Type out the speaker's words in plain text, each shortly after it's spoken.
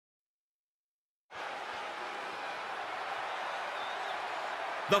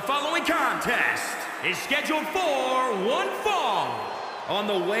The following contest is scheduled for one fall on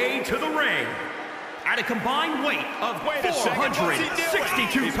the way to the ring at a combined weight of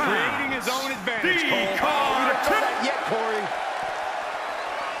 462 He's pounds. creating his own advantage, The Cole. Cartel. Yet, Corey.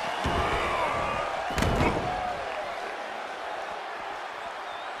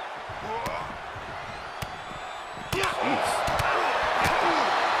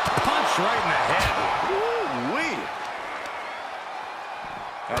 Punch right in the head. Woo-wee.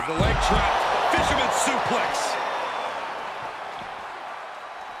 As the leg trap, fisherman suplex.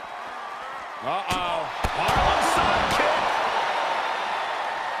 Uh-oh. Harlem sidekick.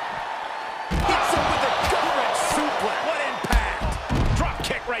 Hits him with a gut-wrench suplex. What impact. Drop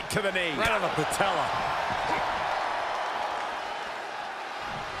kick right to the knee. Right on the patella.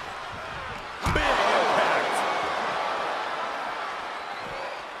 Big impact.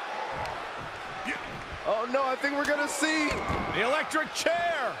 Oh, no, I think we're going to see the electric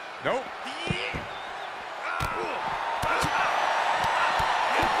chair. Nope.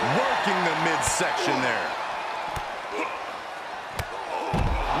 Working the midsection there.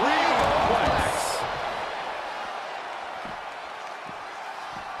 Reflex.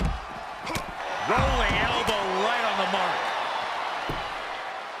 Rolling elbow right on the mark.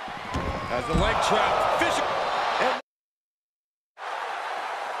 As the leg trap, Fisher.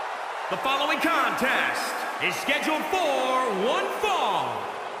 The following contest is scheduled for one fall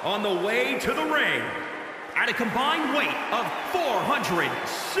on the way to the ring at a combined weight of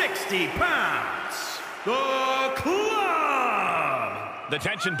 460 pounds. The Club. The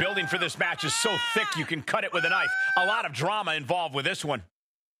tension building for this match is so thick you can cut it with a knife. A lot of drama involved with this one.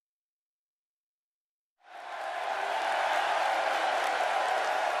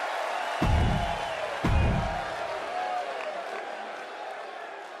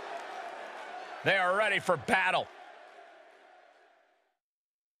 They are ready for battle.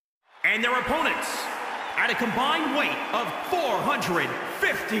 And their opponents, at a combined weight of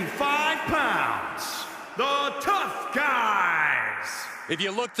 455 pounds, the Tough Guys. If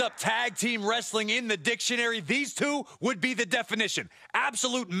you looked up tag team wrestling in the dictionary, these two would be the definition.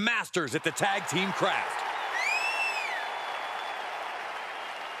 Absolute masters at the tag team craft.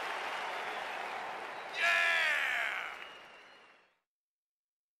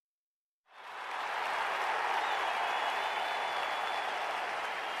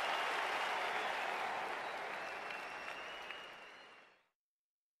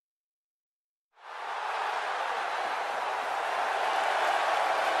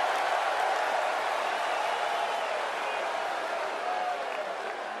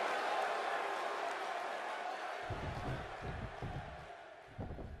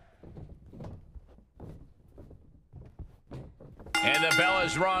 And the bell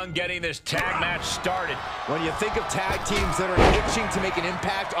is rung, getting this tag match started. When you think of tag teams that are itching to make an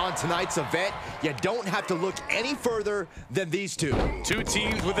impact on tonight's event, you don't have to look any further than these two. Two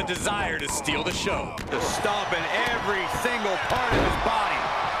teams with a desire to steal the show. To stomp in every single part of his body.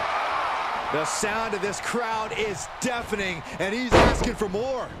 The sound of this crowd is deafening, and he's asking for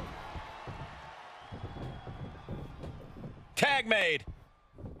more. Tag made.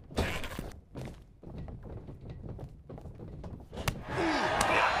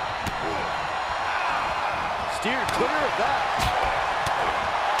 Steer clear of that.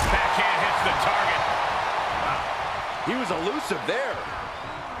 Backhand hits the target. He was elusive there.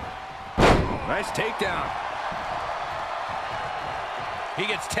 Nice takedown. He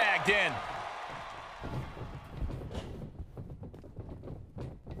gets tagged in.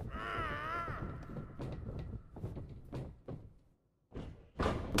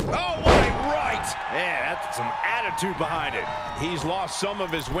 Oh, what a right! Yeah, that's some attitude behind it. He's lost some of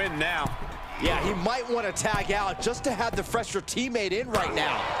his wind now. Yeah, he might want to tag out just to have the fresher teammate in right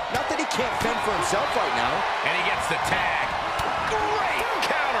now. Not that he can't fend for himself right now. And he gets the tag. Great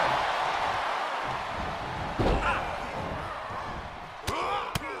counter!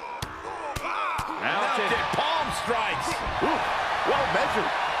 Mounted palm strikes. Ooh, well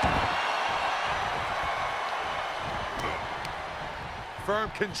measured. Firm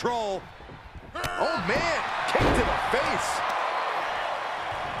control. Oh, man, kick to the face.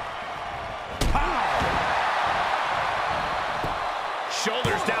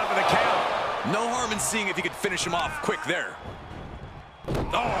 Shoulders down for the count. No harm in seeing if you could finish him off quick there.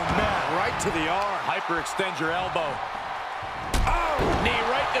 Oh, man, right to the arm. Hyperextend your elbow. Oh, knee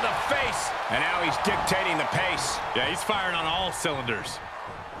right to the face. And now he's dictating the pace. Yeah, he's firing on all cylinders.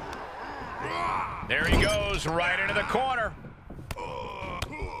 There he goes, right into the corner.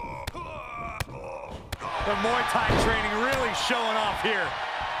 The Muay Thai training really showing off here.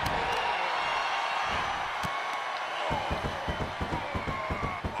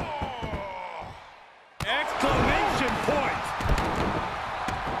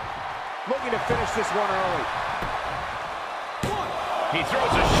 finish this one early. He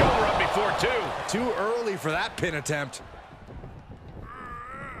throws his shoulder up before two. Too early for that pin attempt.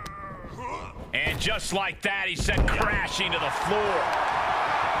 And just like that, he sent crashing to the floor.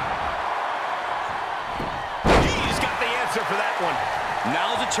 He's got the answer for that one.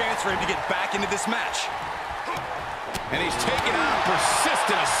 Now's a chance for him to get back into this match. And he's taken on a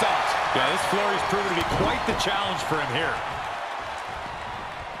persistent assault. Yeah, this flurry's proven to be quite the challenge for him here.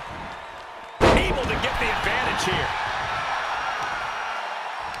 Able to get the advantage here.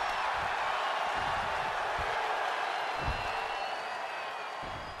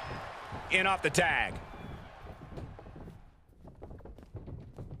 In off the tag.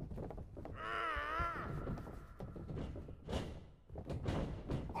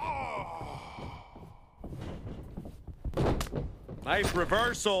 Nice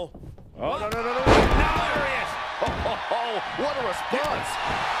reversal. Oh, no. Now there he is. Oh, what a response.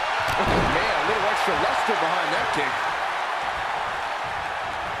 Man, a little extra luster behind that kick.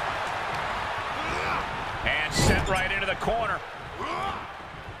 And sent right into the corner.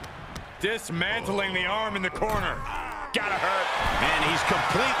 Dismantling the arm in the corner. Gotta hurt. And he's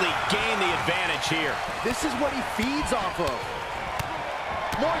completely gained the advantage here. This is what he feeds off of.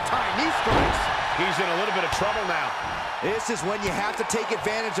 More time, knee strikes. He's in a little bit of trouble now. This is when you have to take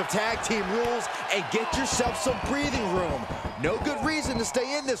advantage of tag team rules and get yourself some breathing room. No good reason to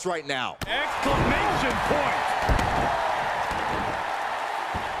stay in this right now. Exclamation point.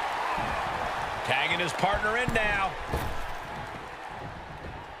 Tagging his partner in now.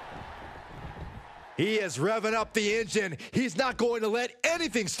 He is revving up the engine. He's not going to let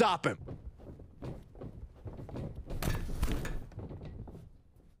anything stop him.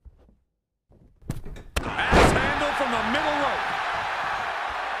 Axe handle from the middle rope.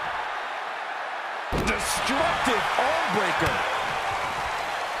 Destructive arm breaker.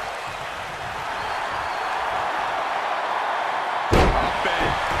 Up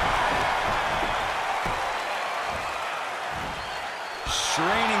and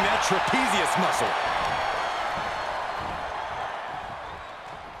Straining that trapezius muscle.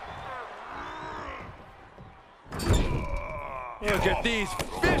 Look at these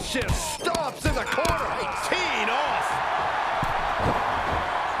vicious stomps in the corner. Teeing off.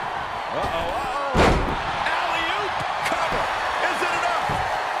 Alley-oop cover. Is it enough?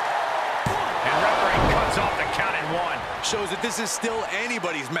 And referee cuts off the count in one. Shows that this is still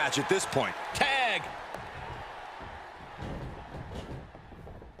anybody's match at this point. Tag.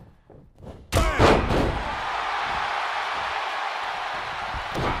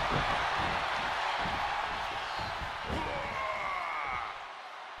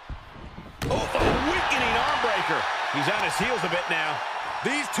 He's on his heels a bit now.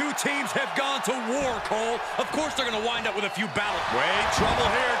 These two teams have gone to war, Cole. Of course they're going to wind up with a few battles. Wait, trouble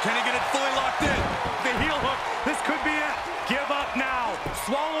here. Can he get it fully locked in? the heel hook. This could be it. Give up now.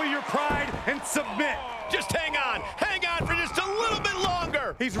 Swallow your pride and submit. Just hang on. Hang on for just a little bit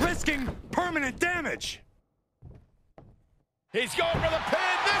longer. He's risking permanent damage. He's going for the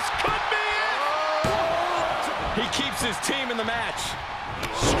pin. This could be it. He keeps his team in the match.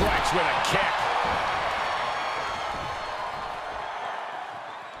 Strikes with a kick.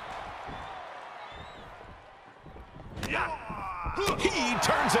 He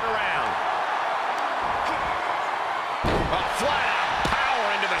turns it around. A flat-out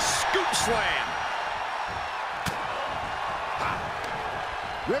power into the scoop slam.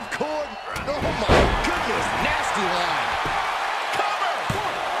 Ripcord. Oh, my goodness. Nasty line. Cover.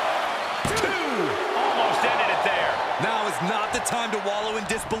 2. Almost ended it there. Now is not the time to wallow in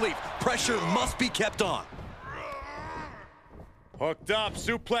disbelief. Pressure must be kept on. Hooked up.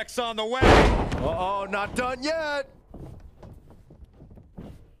 Suplex on the way. Uh-oh, not done yet.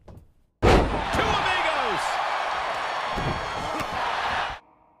 Two amigos.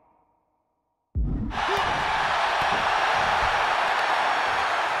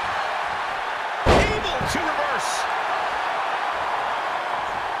 Able to reverse.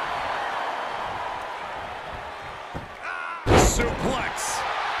 Suplex.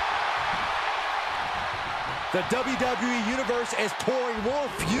 The WWE Universe is pouring more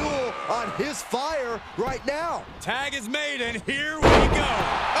fuel on his fire right now. Tag is made, and here we go.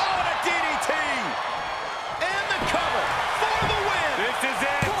 Oh, and a DDT. And the cover for the win. This is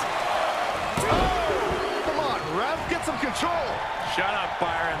it. Oh, come on, ref, get some control. Shut up,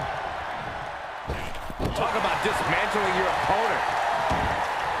 Byron. Talk about dismantling your opponent.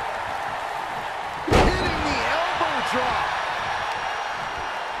 Hitting the elbow drop.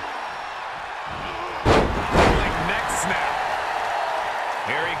 Snap.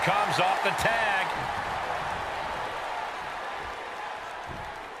 Here he comes off the tag.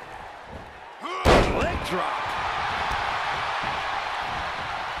 drop.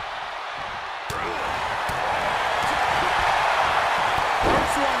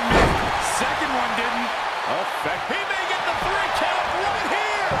 First one missed, second one didn't. Effect. He may get the 3 count right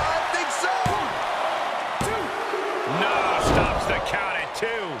here. I think so. No, stops the count at 2.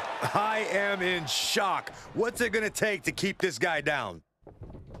 I am in shock. What's it going to take to keep this guy down?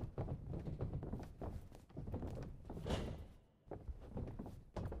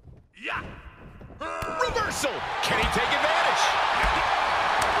 Yeah. Reversal. Can he take advantage?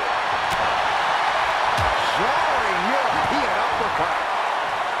 Jarring European uppercut.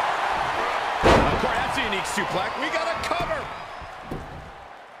 Of course, that's a unique suplex. We got a cover.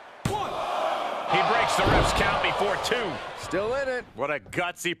 1. He breaks the ref's count before 2. Still in it. What a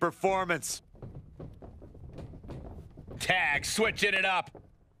gutsy performance. Tag, switching it up.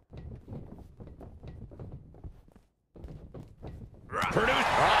 Produce.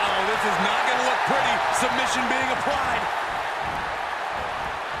 Uh-oh, this is not going to look pretty. Submission being applied.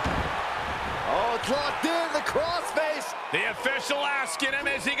 Oh, it's locked in. The crossface. The official asking him,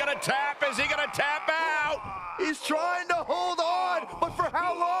 is he going to tap? Is he going to tap out? He's trying to hold on, but for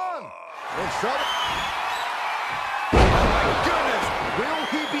how long? In trouble. Oh, my goodness. Will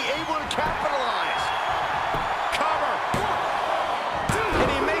he be able to capitalize? Cover. 1, 2.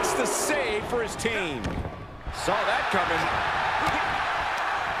 And he makes the save for his team. Saw that coming.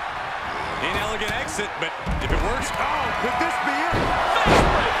 Inelegant exit, but if it works, Oh, could this be it?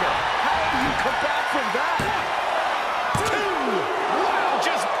 Facebreaker. How do you come back from that? 2. Wow,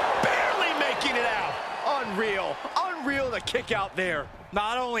 just barely making it out. Unreal. Unreal the kick out there.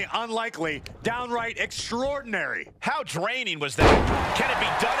 not only unlikely, downright extraordinary. How draining was that? Can it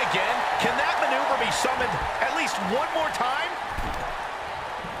be done again? Can that maneuver be summoned at least one more time?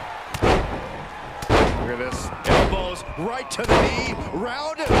 Look at this. Elbows right to the knee.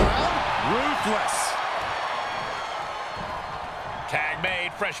 Round and round. Ruthless. Tag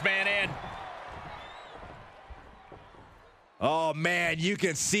made. Fresh man in. Oh, man, you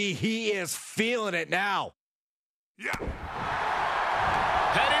can see he is feeling it now. Yeah.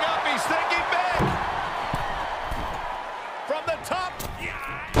 Heading up, he's thinking big. From the top. Yeah.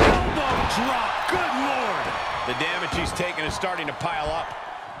 Elbow drop, good Lord. The damage he's taken is starting to pile up.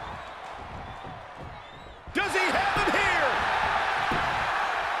 Does he have him here?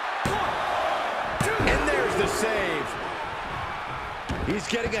 1, 2. And there's the save. He's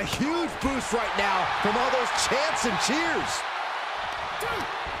getting a huge boost right now from all those chants and cheers. 2.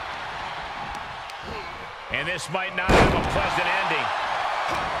 And this might not have a pleasant ending.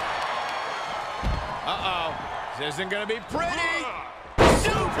 Uh-oh. This isn't going to be pretty.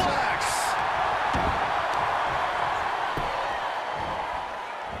 Suplex!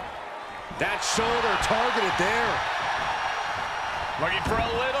 That shoulder targeted there. Looking for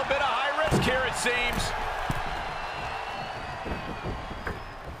a little bit of high risk here, it seems.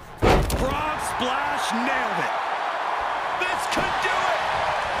 Frog splash, nailed it. This could do it.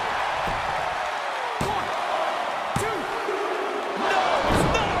 1, 2. No, it's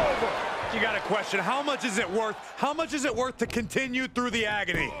not over. You got a question, how much is it worth? How much is it worth to continue through the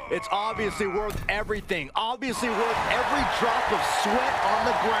agony? It's obviously worth everything. Obviously worth every drop of sweat on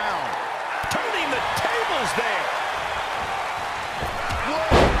the ground. Turning the tables there. Whoa,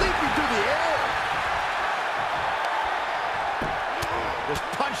 leaping through the air. Just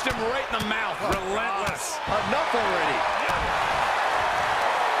punched him right in the mouth. Relentless. Enough already.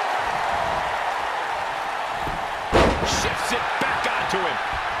 Shifts it back onto him.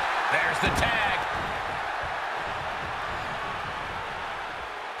 There's the tag.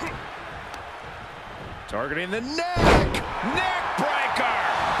 Targeting the neck. Neck breaker.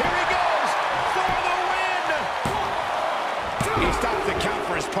 Here he goes for the win. 1, 2. He stops the count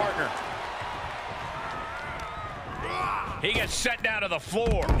for his partner. He gets set down to the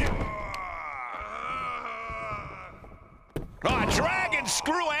floor. Oh, dragon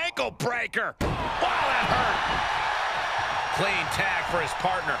screw ankle breaker. Wow, that hurt. Clean tag for his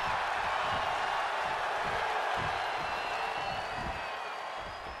partner.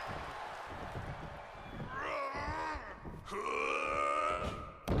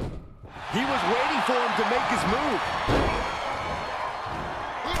 He was waiting for him to make his move.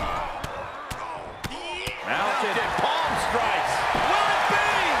 Mounted palm strikes. Will it be?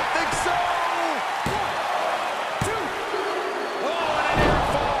 I think so. 1, 2. Oh, and an air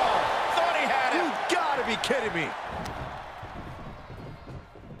fall. Thought he had it. You gotta be kidding me.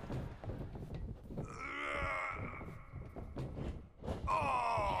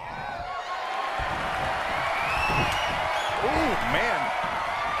 Ooh, man.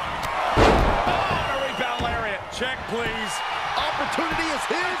 Oh, and a rebound lariat. Check, please. Up opportunity is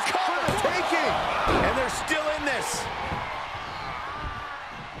his for the taking. And they're still in this.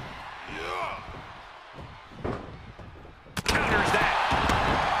 Counters that.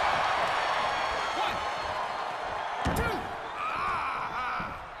 1, 2.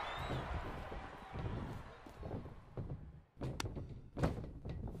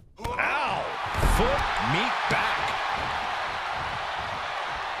 Ow! Foot meet back.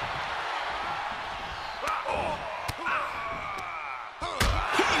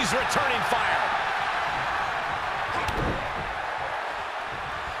 He's returning fire.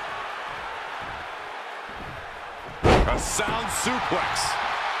 A sound suplex.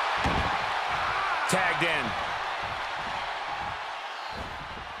 Tagged in.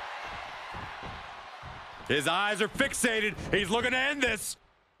 His eyes are fixated. He's looking to end this.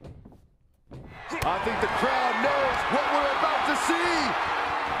 I think the crowd knows what we're about to see.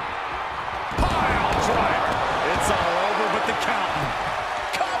 Pile driver. It's all over but the counting.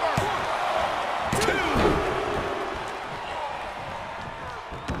 Cover. 2.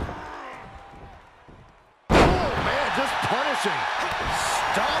 Oh, man, just punishing.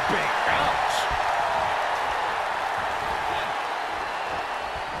 Stomping. Ouch.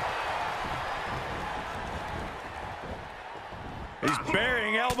 He's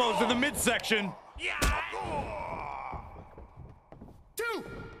burying elbows in the midsection. 2.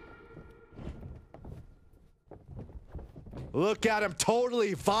 Look at him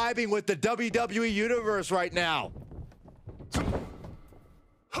totally vibing with the WWE Universe right now.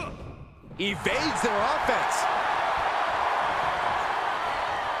 Evades their offense.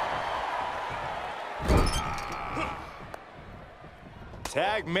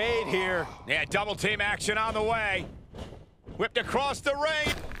 Tag made here. Yeah, double team action on the way. Whipped across the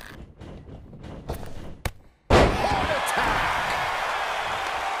ring. Heart attack.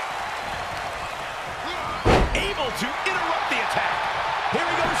 Able to interrupt the attack. Here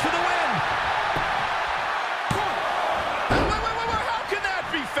he goes for the win. Wait. How can that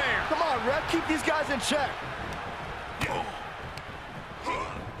be fair? Come on, Ref, keep these guys in check.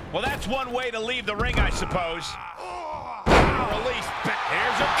 Well, that's one way to leave the ring, I suppose. Release.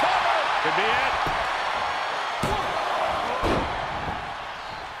 Here's a cover. Could be it.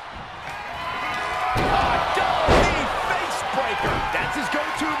 Double knee face breaker. That's his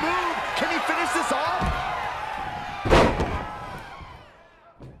go-to move. Can he finish this off?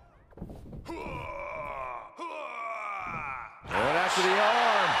 Going after the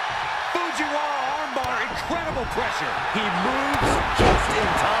arm. Fujiwara armbar, incredible pressure. He moves just in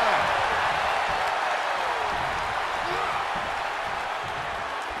time.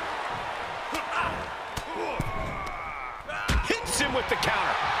 Hits him with the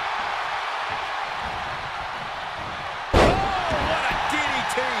counter. Oh, what a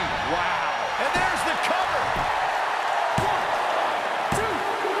DDT. Wow. And there's the cover. 1, 2,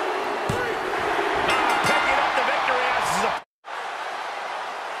 3. Picking up the victory.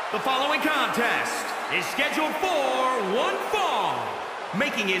 The following contest is scheduled for one fall.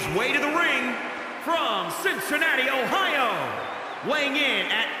 Making his way to the ring from Cincinnati, Ohio. Weighing in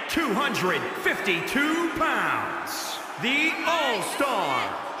at 252 pounds. The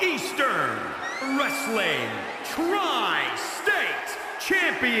All-Star Eastern Wrestling Tri-State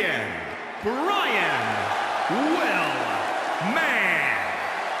Champion, Brian Willman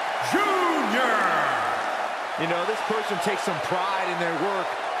Jr. You know, this person takes some pride in their work,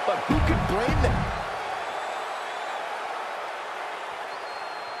 but who can blame them?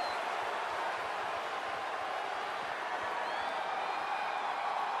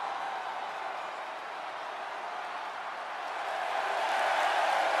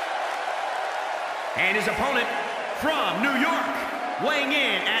 And his opponent from New York, weighing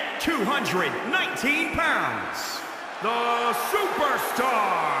in at 219 pounds, the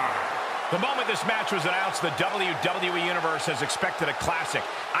Superstar. The moment this match was announced, the WWE Universe has expected a classic.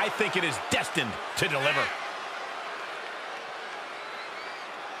 I think it is destined to deliver.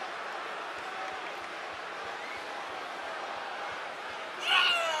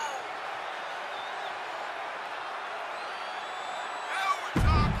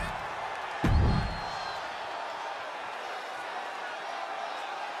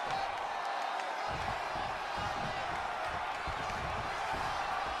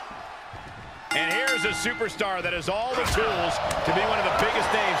 And here's a superstar that has all the tools to be one of the biggest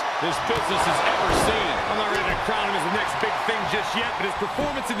names this business has ever seen. I'm not ready to crown him as the next big thing just yet, but his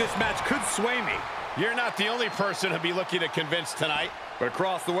performance in this match could sway me. You're not the only person to be looking to convince tonight. But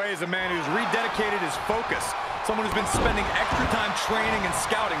across the way is a man who's rededicated his focus. Someone who's been spending extra time training and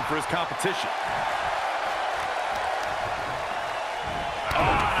scouting for his competition. Oh,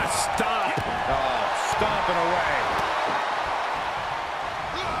 and a stomp. Oh, stomping away.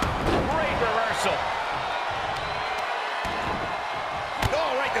 reversal.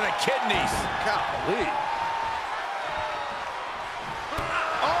 Oh, right to the kidneys. Golly.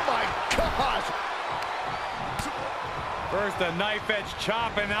 Oh, my gosh. First a knife edge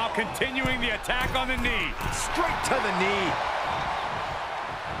chop, and now continuing the attack on the knee. Straight to the knee.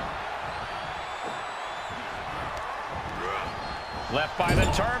 Left by the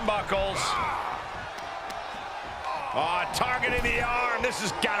turnbuckles. Oh, targeting the arm. This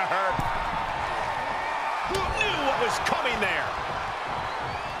has got to hurt. Who knew what was coming there?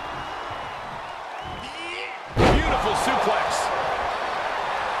 Beautiful suplex.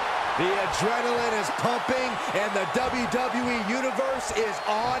 The adrenaline is pumping, and the WWE Universe is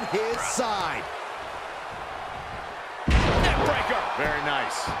on his side. Neckbreaker. Very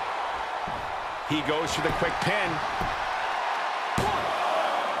nice. He goes for the quick pin.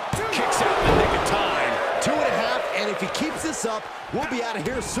 Kicks out in the nick of time. 2.5, and if he keeps this up, we'll be out of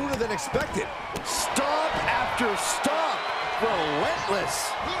here sooner than expected. Stomp after stomp.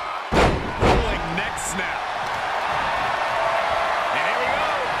 Relentless. Rolling neck snap. And here we go.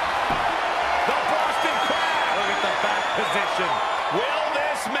 The Boston Crab. Look at the back position. Will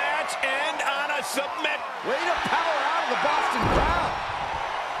this match end on a submit? Way to power out of the Boston Crab.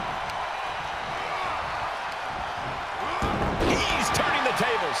 He's turning the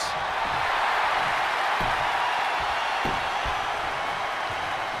tables.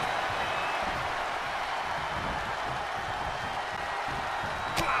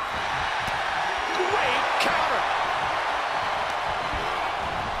 Great counter.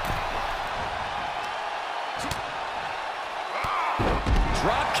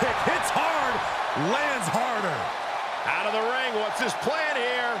 Drop kick hits hard, lands harder. Out of the ring. What's his plan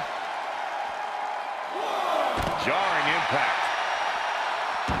here? Jarring impact.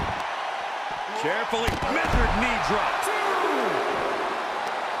 Carefully measured knee drop.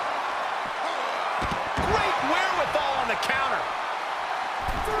 Great wherewithal on the counter.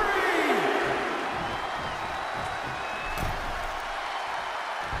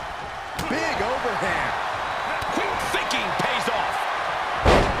 Big overhand. Quick thinking pays off.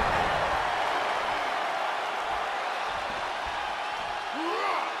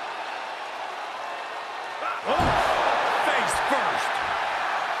 Face first.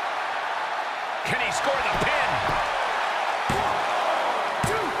 Can he score the pin?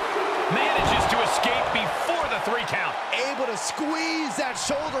 Manages to escape before the 3 count. Able to squeeze that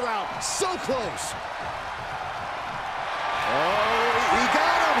shoulder out. So close. Oh, he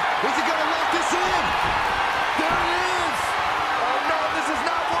got him. Is he going to let this in? There it is. Oh, no, this is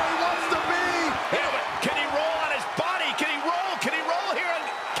not where he wants to be. Yeah, but can he roll on his body? Can he roll? Can he roll here and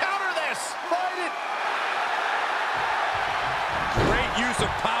counter this? Fight it. Great use of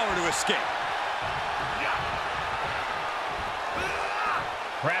power to escape.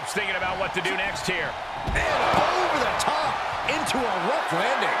 Perhaps thinking about what to do next here. And over the top into a rough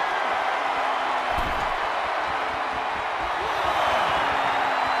landing.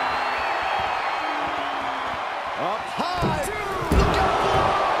 Up high. Look out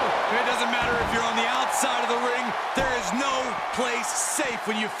below. It doesn't matter if you're on the outside of the ring. There is no place safe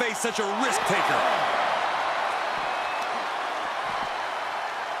when you face such a risk taker.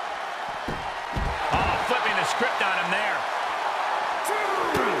 Oh, flipping the script on him there.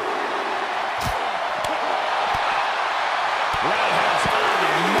 Roundhouse on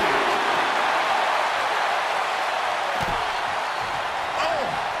the mark. Oh,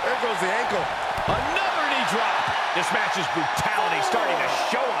 there goes the ankle. Another knee drop. This match's brutality starting to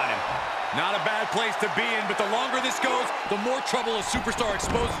show on him. Not a bad place to be in, but the longer this goes, the more trouble a superstar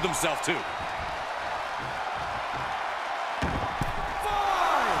exposes themselves to.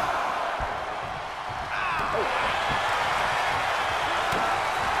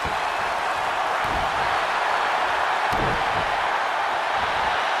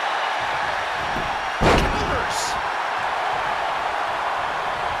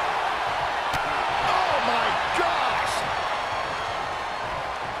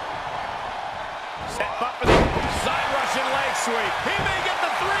 Sweep. He may get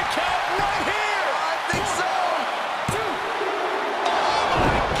the 3 count right here. I think so. 2. Oh,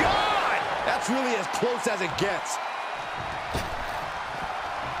 my God. That's really as close as it gets.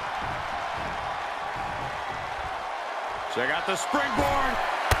 Check out the springboard.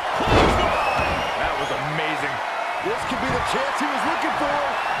 That was amazing. This could be the chance he was looking for.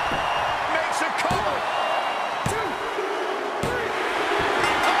 Makes a cover. 2, 3.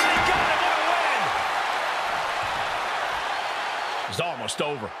 Oh, he got it. What a win. It's almost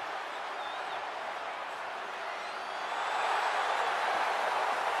over.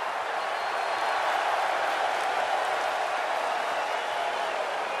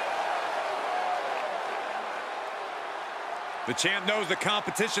 The champ knows the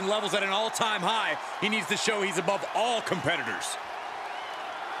competition level's at an all-time high. He needs to show he's above all competitors.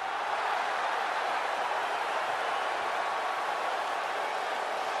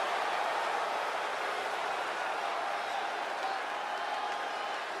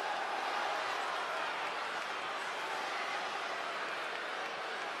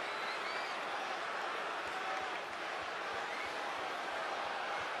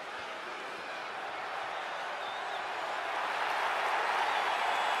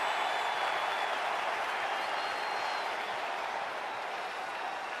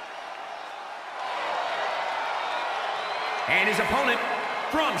 And his opponent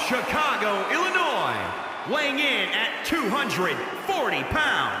from Chicago, Illinois, weighing in at 240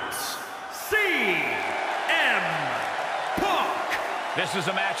 pounds, CM Punk. This is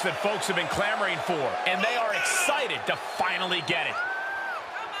a match that folks have been clamoring for, and they are excited to finally get it.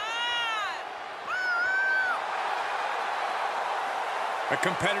 A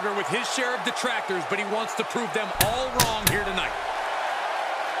competitor with his share of detractors, but he wants to prove them all wrong here tonight.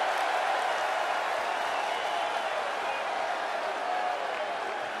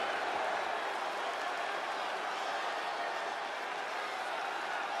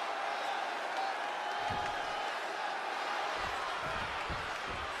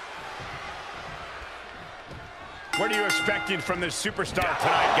 What are you expecting from this superstar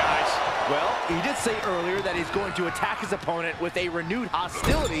tonight, guys? Well, he did say earlier that he's going to attack his opponent with a renewed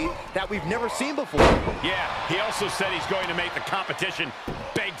hostility that we've never seen before. Yeah, he also said he's going to make the competition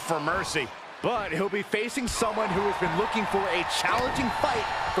beg for mercy. But he'll be facing someone who has been looking for a challenging fight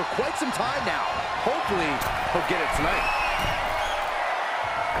for quite some time now. Hopefully, he'll get it tonight.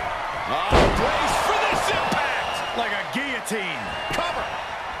 Brace for this impact! Like a guillotine. Cover!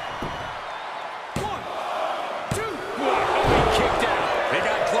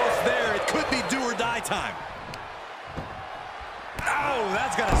 Time. Oh,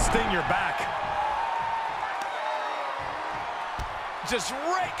 that's gonna sting your back. Just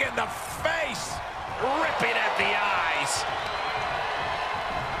rake in the face, ripping at the eyes.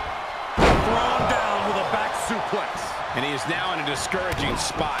 Thrown down with a back suplex. And he is now in a discouraging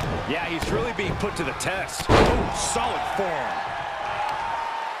spot. Yeah, he's really being put to the test. Oh, solid forearm.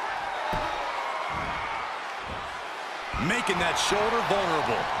 Making that shoulder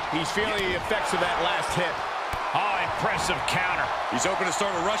vulnerable. He's feeling the effects of that last hit. Oh, impressive counter. He's hoping to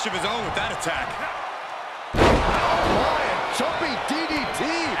start a rush of his own with that attack. Oh, my, a jumping DDT.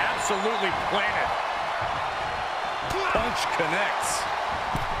 Absolutely planted. Punch connects.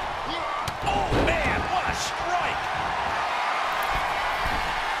 Oh, man, what a strike.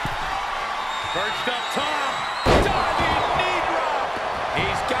 Perched up top. Diving knee drop.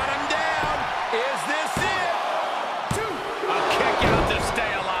 He's got him down. Is this it? A kick out to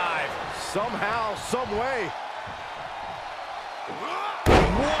stay alive. Somehow, some way.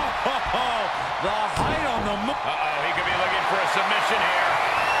 Whoa! The height on the move. Uh-oh, he could be looking for a submission here.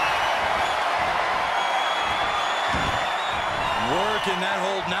 Working that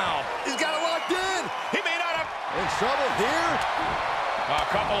hold now. He's got it locked in. He may not have... In trouble here. A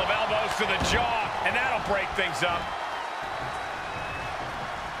couple of elbows to the jaw, and that'll break things up.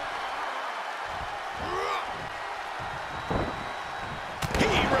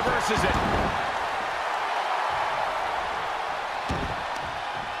 He reverses it.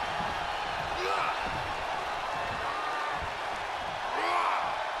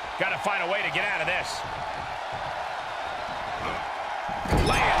 Got to find a way to get out of this.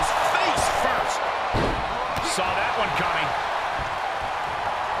 Lands face first. Saw that one coming.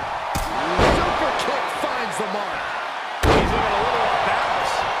 Super kick finds the mark. He's looking a little off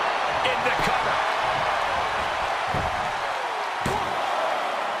balance. Into cover.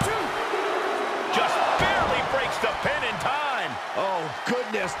 1, 2. Just barely breaks the pin in time. Oh,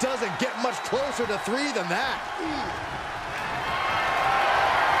 goodness. Doesn't get much closer to 3 than that.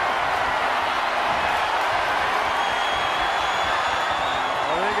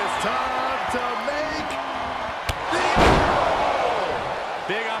 Time to make the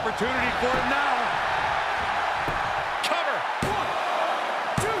big opportunity for him now. Cover.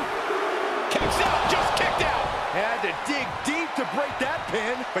 1, 2. Kicks out, just kicked out. Had to dig deep to break that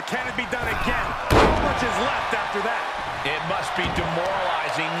pin. But can it be done again? How much is left after that? It must be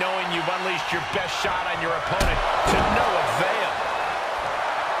demoralizing knowing you've unleashed your best shot on your opponent to no avail.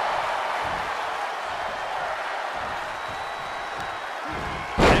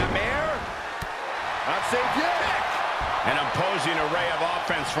 Not safe yet. An imposing array of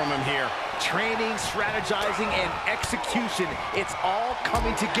offense from him here. Training, strategizing, and execution. It's all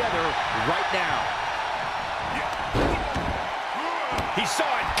coming together right now. He saw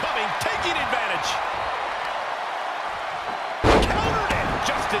it coming, taking advantage.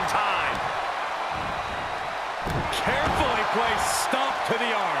 just in time. Carefully placed stomp to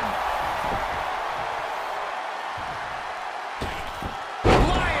the arm.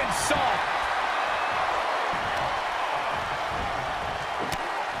 Lion salt.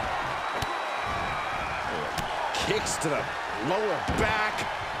 Kicks to the lower back,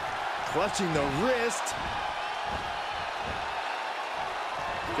 clutching the wrist.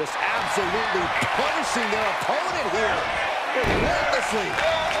 Just absolutely punishing their opponent here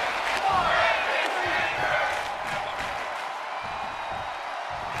relentlessly.